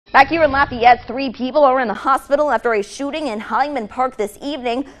Back here in Lafayette, 3 people are in the hospital after a shooting in Heymann Park this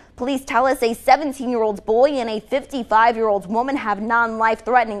evening. Police tell us a 17-year-old boy and a 55-year-old woman have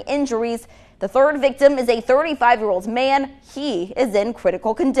non-life-threatening injuries. The third victim is a 35-year-old man. He is in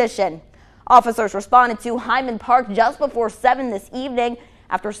critical condition. Officers responded to Heymann Park just before 7 this evening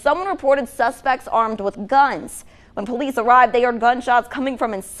after someone reported suspects armed with guns. When police arrived, they heard gunshots coming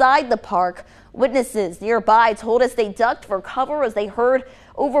from inside the park. Witnesses nearby told us they ducked for cover as they heard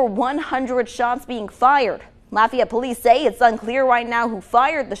over 100 shots being fired. Lafayette police say it's unclear right now who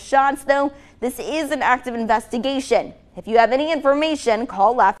fired the shots, though this is an active investigation. If you have any information,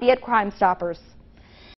 call Lafayette Crime Stoppers.